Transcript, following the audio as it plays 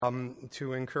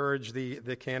to encourage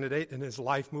the candidate in his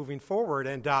life moving forward.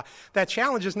 And that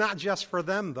challenge is not just for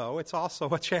them, though. It's also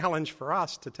a challenge for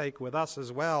us to take with us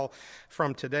as well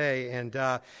from today. And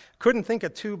couldn't think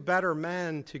of two better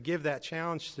men to give that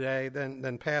challenge today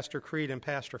than Pastor Creed and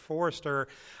Pastor Forrester.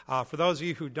 For those of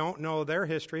you who don't know their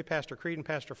history, Pastor Creed and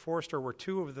Pastor Forrester were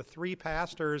two of the three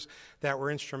pastors that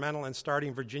were instrumental in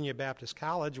starting Virginia Baptist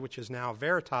College, which is now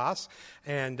Veritas.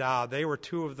 And they were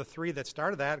two of the three that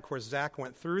started that. Of course, Zach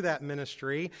went through that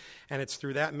ministry, and it's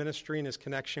through that ministry and his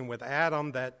connection with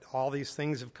Adam that all these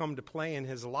things have come to play in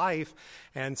his life.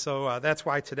 And so that's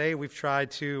why today we've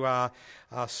tried to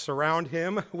surround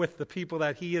him with the people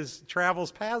that he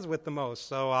travels paths with the most.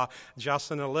 So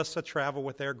Justin and Alyssa travel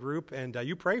with their group, and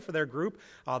you pray for their group.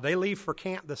 They leave for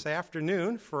camp this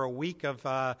afternoon for a week of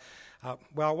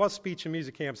well, it was speech and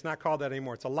music camp. It's not called that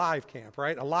anymore. It's a live camp,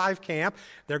 right? A live camp.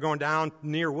 They're going down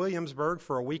near Williamsburg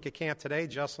for a week of camp today.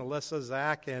 Justin, Alyssa,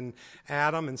 Zach, and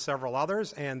Adam, and several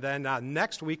others. And then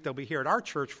next week, they'll be here at our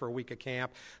church for a week of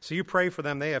camp. So you pray for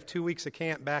them. They have 2 weeks of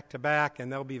camp back to back,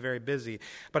 and they'll be very busy.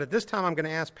 But at this time, I'm going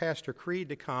to ask Pastor Creed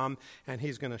to come, and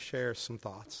he's going to share some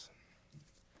thoughts.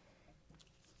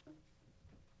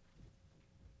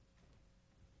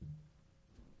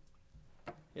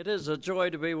 It is a joy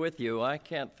to be with you. I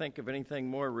can't think of anything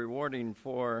more rewarding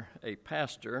for a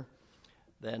pastor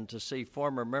than to see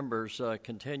former members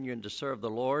continuing to serve the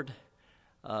Lord.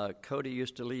 Cody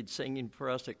used to lead singing for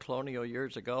us at Colonial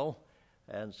years ago,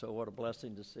 and so what a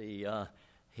blessing to see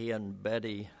he and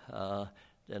Betty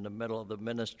in the middle of the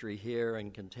ministry here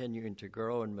and continuing to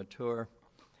grow and mature.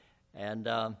 And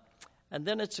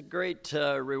then it's a great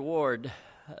reward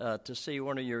to see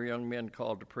one of your young men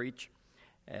called to preach.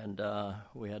 And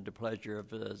we had the pleasure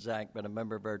of Zach being a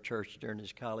member of our church during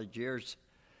his college years.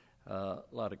 A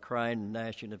lot of crying and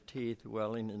gnashing of teeth,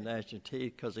 welling and gnashing of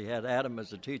teeth, because he had Adam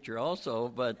as a teacher also.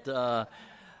 But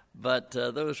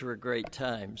those were great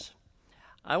times.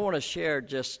 I want to share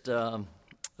just 4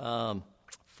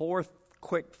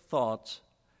 quick thoughts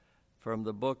from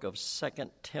the book of 2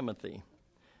 Timothy.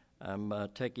 I'm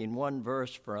taking one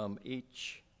verse from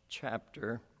each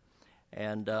chapter.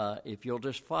 And if you'll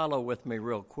just follow with me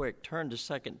real quick, turn to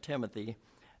 2 Timothy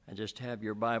and just have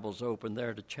your Bibles open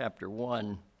there to chapter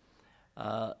 1.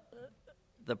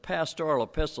 The pastoral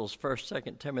epistles, 1st,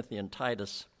 2nd Timothy, and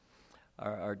Titus,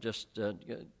 are just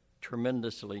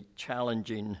tremendously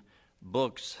challenging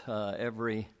books.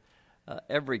 Every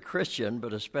Christian,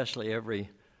 but especially every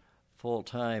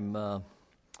full-time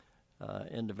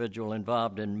individual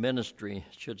involved in ministry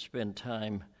should spend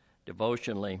time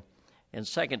devotionally. In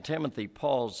 2 Timothy,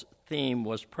 Paul's theme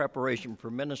was preparation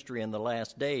for ministry in the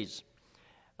last days.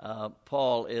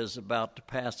 Paul is about to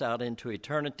pass out into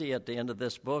eternity at the end of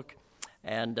this book,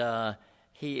 and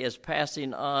he is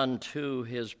passing on to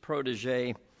his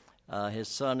protege, his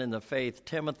son in the faith,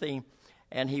 Timothy,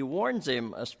 and he warns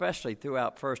him, especially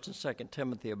throughout 1st and 2nd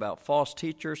Timothy, about false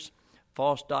teachers,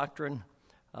 false doctrine,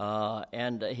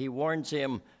 and he warns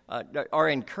him or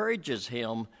encourages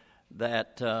him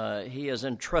that he is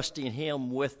entrusting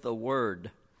him with the Word,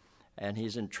 and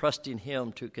he's entrusting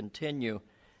him to continue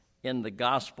in the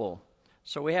gospel.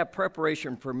 So we have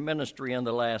preparation for ministry in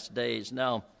the last days.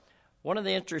 Now, one of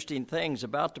the interesting things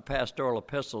about the pastoral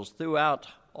epistles, throughout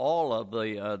all of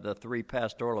the 3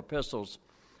 pastoral epistles,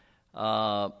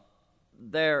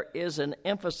 there is an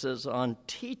emphasis on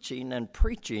teaching and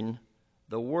preaching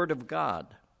the Word of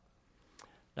God.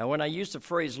 Now, when I use the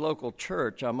phrase local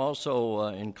church, I'm also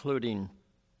including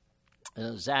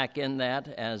Zach in that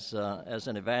as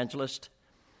an evangelist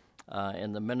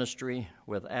in the ministry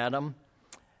with Adam.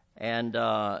 And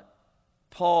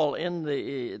Paul, in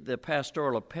the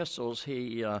pastoral epistles,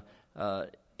 he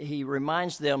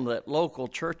reminds them that local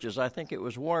churches, I think it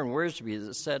was Warren Wiersbe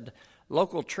that said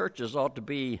local churches ought to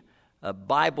be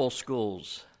Bible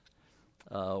schools,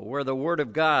 where the Word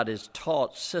of God is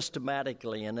taught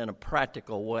systematically and in a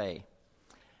practical way.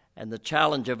 And the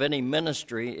challenge of any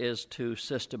ministry is to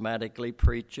systematically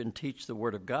preach and teach the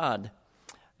Word of God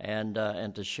and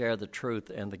to share the truth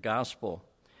and the gospel.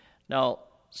 Now,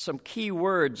 some key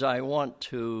words I want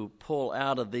to pull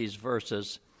out of these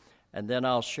verses, and then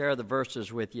I'll share the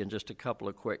verses with you in just a couple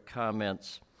of quick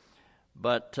comments.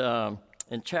 But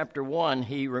in chapter 1,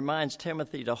 he reminds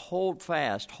Timothy to hold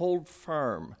fast, hold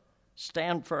firm,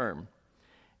 stand firm.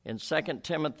 In 2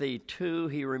 Timothy 2,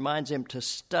 he reminds him to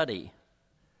study,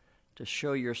 to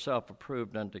show yourself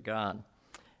approved unto God.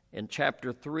 In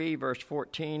chapter 3, verse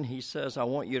 14, he says, I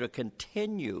want you to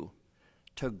continue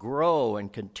to grow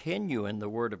and continue in the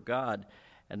Word of God.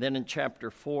 And then in chapter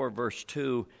 4, verse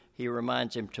 2, he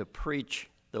reminds him to preach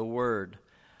the Word.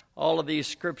 all of these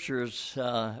scriptures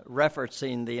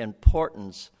referencing the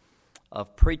importance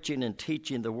of preaching and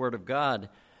teaching the Word of God,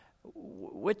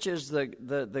 which is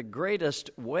the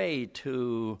greatest way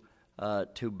to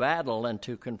battle and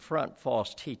to confront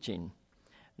false teaching.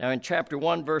 Now in chapter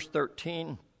 1, verse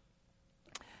 13,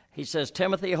 he says,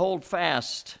 Timothy, hold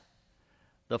fast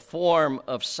the form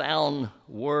of sound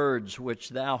words which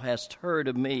thou hast heard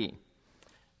of me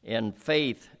in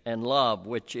faith and love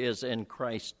which is in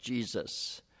Christ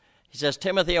Jesus. He says,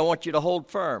 Timothy, I want you to hold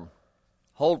firm,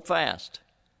 hold fast,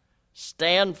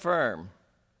 stand firm,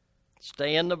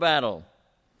 stay in the battle.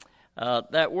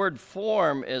 That word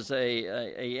form is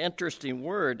a interesting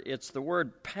word. It's the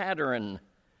word pattern,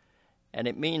 and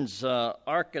it means an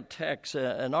architect's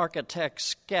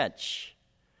sketch.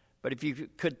 But if you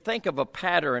could think of a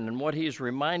pattern and what he's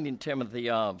reminding Timothy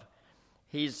of,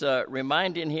 he's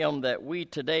reminding him that we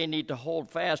today need to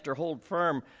hold fast or hold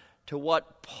firm to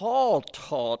what Paul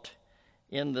taught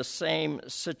in the same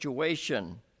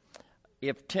situation.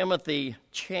 If Timothy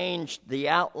changed the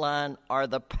outline or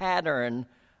the pattern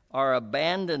or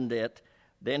abandoned it,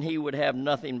 then he would have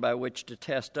nothing by which to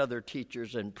test other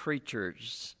teachers and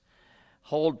preachers.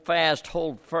 Hold fast,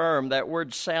 hold firm. That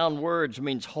word, sound words,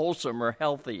 means wholesome or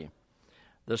healthy.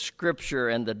 The scripture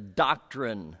and the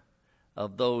doctrine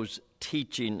of those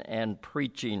teaching and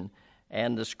preaching,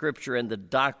 and the scripture and the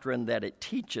doctrine that it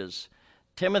teaches.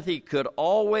 Timothy could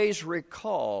always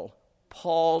recall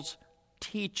Paul's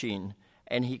teaching,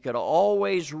 and he could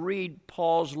always read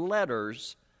Paul's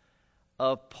letters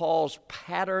of Paul's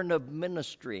pattern of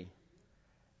ministry.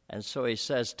 And so he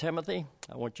says, Timothy,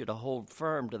 I want you to hold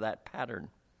firm to that pattern.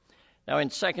 Now in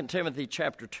 2 Timothy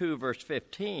chapter 2, verse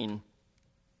 15,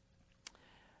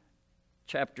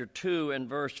 chapter 2 and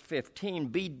verse 15,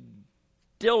 be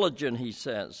diligent, he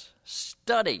says,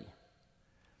 study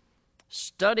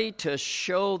to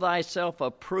show thyself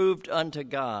approved unto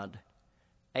God,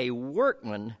 a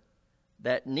workman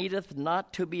that needeth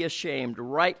not to be ashamed,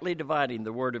 rightly dividing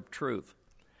the word of truth.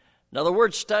 Now, the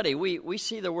word study, we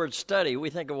see the word study, we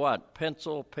think of what?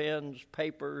 Pencil, pens,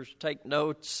 papers, take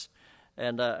notes.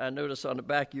 And I notice on the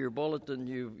back of your bulletin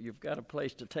you've got a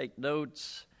place to take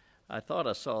notes. I thought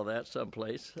I saw that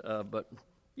someplace, but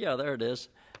yeah, there it is.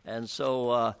 And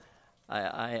so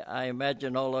I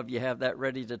imagine all of you have that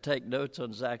ready to take notes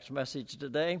on Zach's message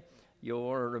today. You'll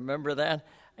want to remember that.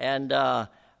 And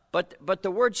but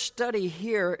the word study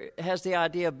here has the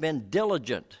idea of being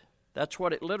diligent. That's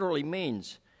what it literally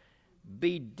means.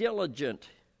 Be diligent,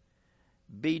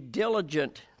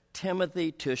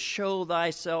 Timothy, to show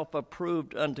thyself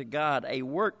approved unto God, a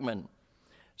workman.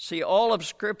 See, all of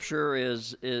Scripture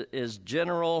is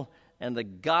general, and the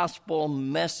gospel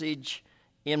message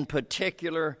in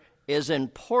particular is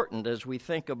important as we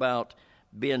think about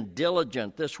being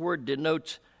diligent. This word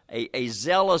denotes a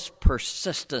zealous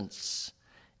persistence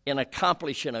in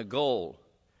accomplishing a goal.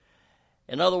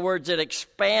 In other words, it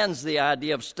expands the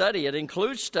idea of study. It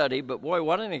includes study, but boy,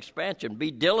 what an expansion. Be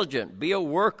diligent, be a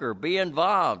worker, be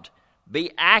involved,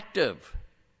 be active,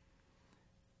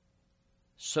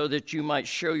 so that you might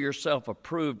show yourself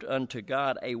approved unto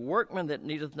God, a workman that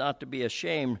needeth not to be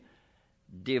ashamed,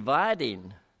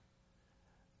 dividing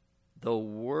the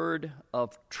word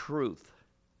of truth.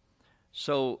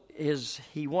 So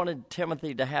he wanted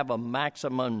Timothy to have a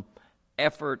maximum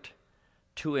effort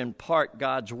to impart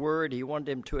God's word. He wanted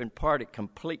him to impart it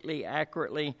completely,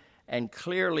 accurately, and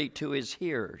clearly to his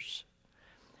hearers.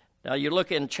 Now you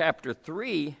look in chapter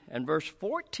 3 and verse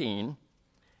 14,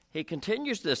 he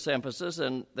continues this emphasis,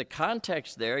 and the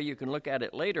context there, you can look at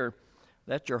it later.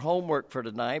 That's your homework for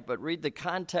tonight, but read the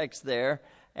context there,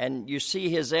 and you see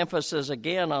his emphasis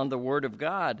again on the Word of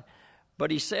God.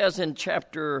 But he says in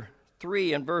chapter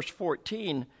 3 and verse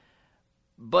 14,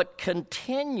 but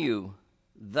continue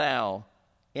thou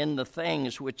in the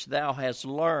things which thou hast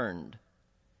learned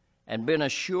and been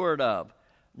assured of,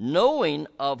 knowing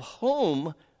of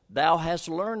whom thou hast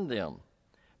learned them.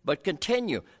 But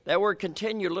continue. That word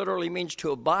continue literally means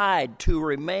to abide, to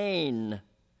remain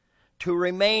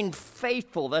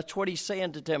faithful. That's what he's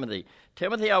saying to Timothy.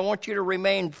 Timothy, I want you to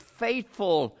remain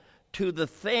faithful to the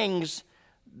things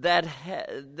that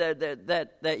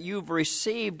you've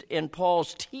received in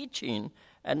Paul's teaching,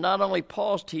 and not only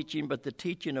Paul's teaching, but the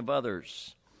teaching of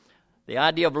others. The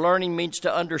idea of learning means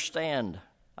to understand.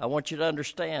 I want you to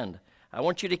understand. I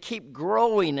want you to keep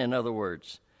growing, in other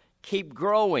words. Keep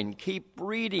growing, keep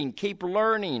reading, keep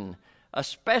learning,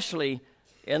 especially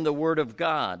in the Word of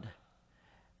God.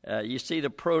 You see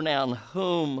the pronoun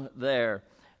whom there.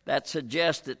 That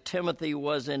suggests that Timothy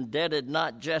was indebted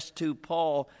not just to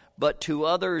Paul, but to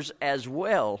others as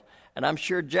well. And I'm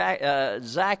sure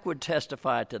Zach would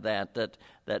testify to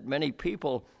that many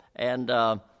people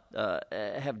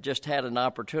have just had an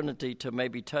opportunity to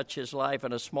maybe touch his life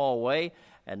in a small way,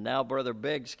 and now Brother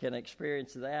Biggs can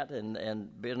experience that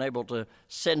and being able to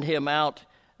send him out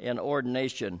in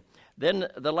ordination. Then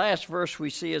the last verse we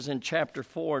see is in chapter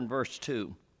 4 and verse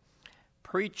 2.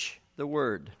 Preach the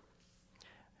word.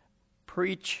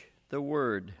 Preach the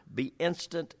word. Be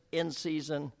instant, in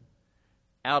season,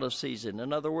 out of season.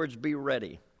 In other words, be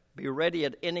ready. Be ready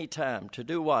at any time to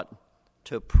do what?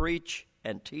 To preach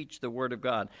and teach the word of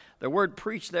God. The word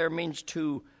preach there means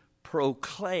to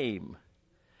proclaim.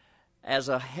 As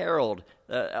a herald,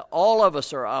 all of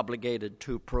us are obligated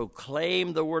to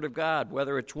proclaim the word of God,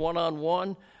 whether it's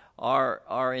one-on-one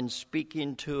or in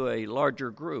speaking to a larger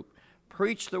group.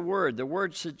 Preach the word. The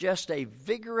word suggests a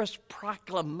vigorous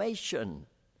proclamation.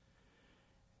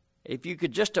 If you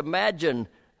could just imagine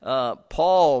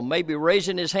Paul maybe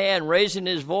raising his hand, raising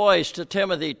his voice to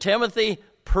Timothy, Timothy,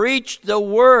 preach the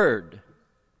word.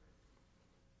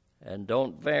 And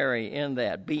don't vary in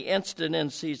that. Be instant in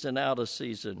season, out of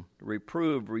season.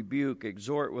 Reprove, rebuke,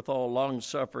 exhort with all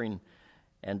long-suffering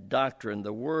and doctrine.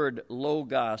 The word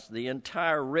logos, the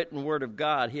entire written word of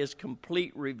God, his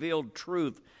complete revealed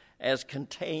truth as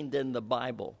contained in the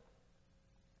Bible.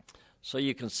 So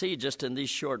you can see just in these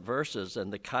short verses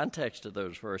and the context of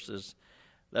those verses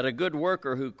that a good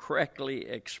worker who correctly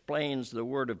explains the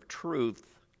word of truth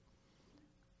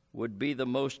would be the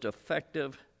most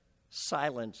effective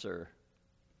silencer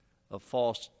of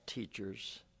false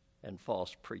teachers and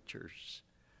false preachers.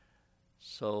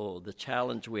 So the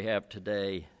challenge we have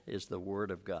today is the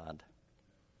Word of God.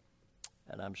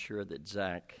 And I'm sure that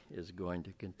Zach is going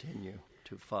to continue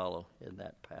to follow in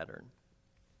that pattern.